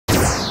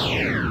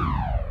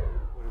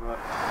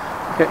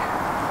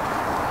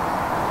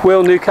Okay.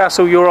 Will,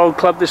 Newcastle, your old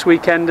club this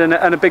weekend, and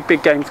a big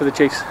game for the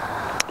Chiefs.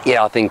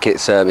 Yeah, I think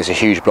it's a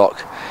huge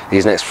block.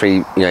 These next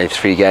three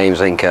games,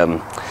 I think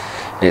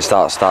it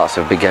starts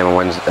with a big game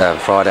on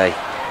Friday.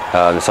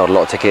 They sold a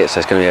lot of tickets, so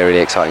it's going to be a really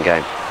exciting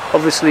game.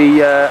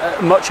 Obviously,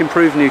 much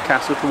improved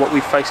Newcastle to what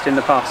we've faced in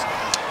the past.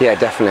 Yeah,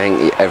 definitely. I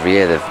think every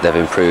year they've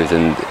improved,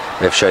 and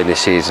they've shown this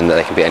season that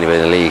they can beat anybody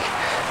in the league.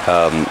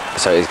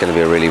 So it's going to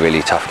be a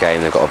really tough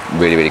game. They've got a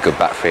really good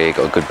back three,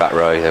 got a good back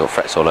row. They've got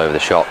threats all over the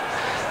shop.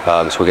 So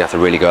we're going to have to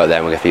really go out there,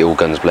 and we're going to be all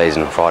guns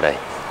blazing on Friday.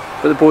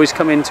 But the boys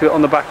come into it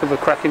on the back of a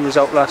cracking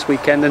result last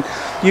weekend, and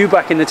you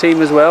back in the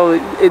team as well.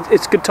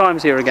 It's good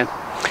times here again.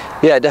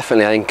 Yeah,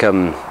 definitely. I think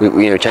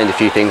we changed a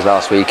few things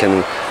last week,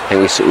 and I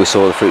think we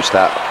saw the fruits of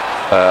that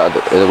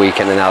at the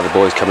weekend. And now the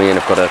boys coming in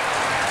have got to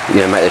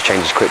make those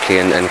changes quickly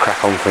and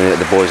crack on. For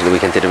the boys at the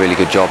weekend did a really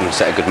good job and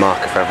set a good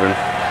marker for everyone.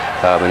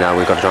 And now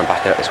we've got to try and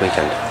back it up this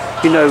weekend.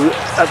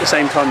 At the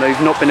same time though,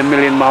 you've not been a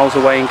million miles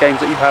away in games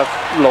that you have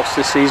lost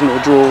this season or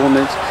drawn.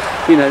 It's,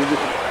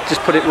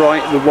 just put it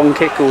right with one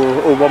kick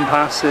or one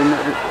pass,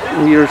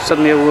 and you're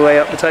suddenly all the way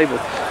up the table.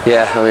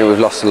 Yeah, I mean, we've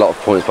lost a lot of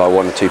points by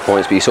 1 or 2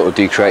 points, but you sort of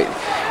do create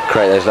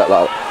those.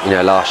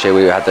 Last year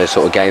we had those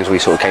sort of games where we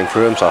sort of came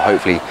through them. So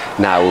hopefully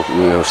now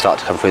we'll start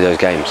to come through those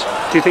games.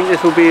 Do you think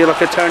this will be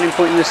like a turning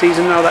point in the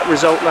season now? That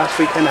result last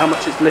weekend, how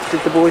much it's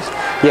lifted the boys?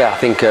 Yeah, I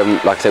think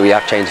like I said, we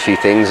have changed a few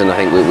things, and I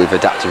think we've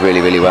adapted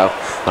really well.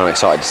 And I'm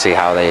excited to see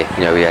how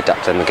we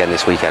adapt them again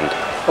this weekend.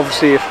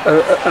 Obviously,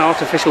 an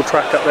artificial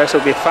track up there, so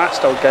it'll be a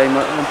fast old game.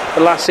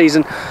 The last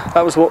season,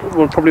 that was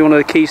probably one of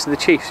the keys to the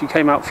Chiefs. You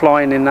came out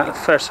flying in that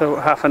first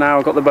half an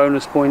hour, got the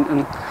bonus point,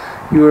 and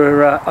you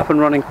were up and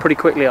running pretty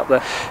quickly up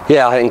there.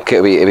 Yeah, I think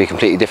it'll be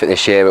completely different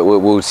this year, but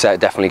we'll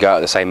definitely go out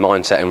with the same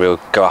mindset, and we'll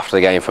go after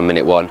the game from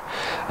minute one.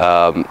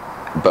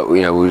 But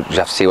we'll just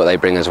have to see what they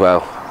bring as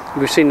well.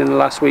 We've seen in the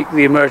last week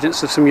the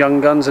emergence of some young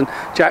guns, and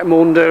Jack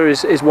Maunder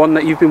is one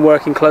that you've been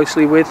working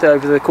closely with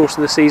over the course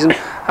of the season.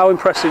 How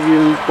impressive are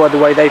you by the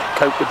way they've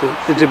coped with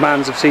the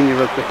demands of senior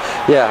rugby?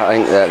 Yeah, I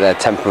think their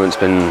temperament's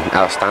been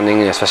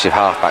outstanding, especially with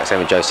half-backs. Same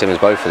with Joe Simmons,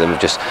 both of them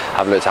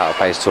haven't looked out of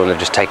place at all, and they've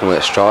just taken them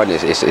at stride.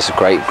 It's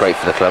great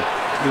for the club.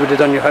 You would have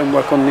done your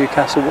homework on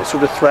Newcastle. What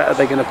sort of threat are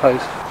they going to pose?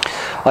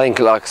 I think,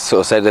 like I sort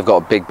of said, they've got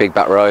a big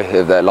back row.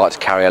 They like to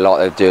carry a lot.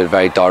 They do a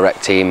very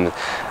direct team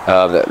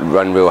that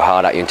run real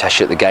hard at you and test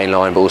you at the gain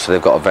line, but also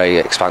they've got a very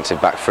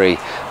expansive back three.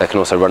 They can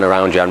also run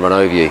around you and run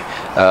over you.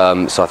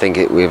 So I think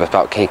we're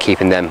about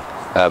keeping them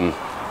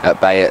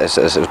at bay as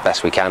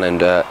best we can,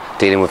 and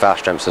dealing with our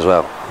strengths as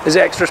well. Is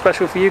it extra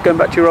special for you going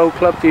back to your old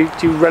club? Do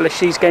you relish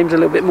these games a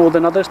little bit more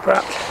than others,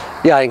 perhaps?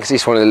 Yeah, I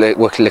just want to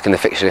look in the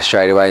fixture list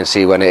straight away and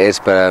see when it is.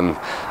 But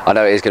I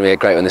know it is going to be a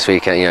great one this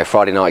weekend.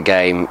 Friday night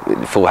game,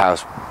 full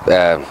house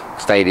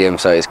stadium,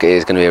 so it's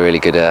going to be a really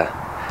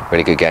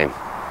good game.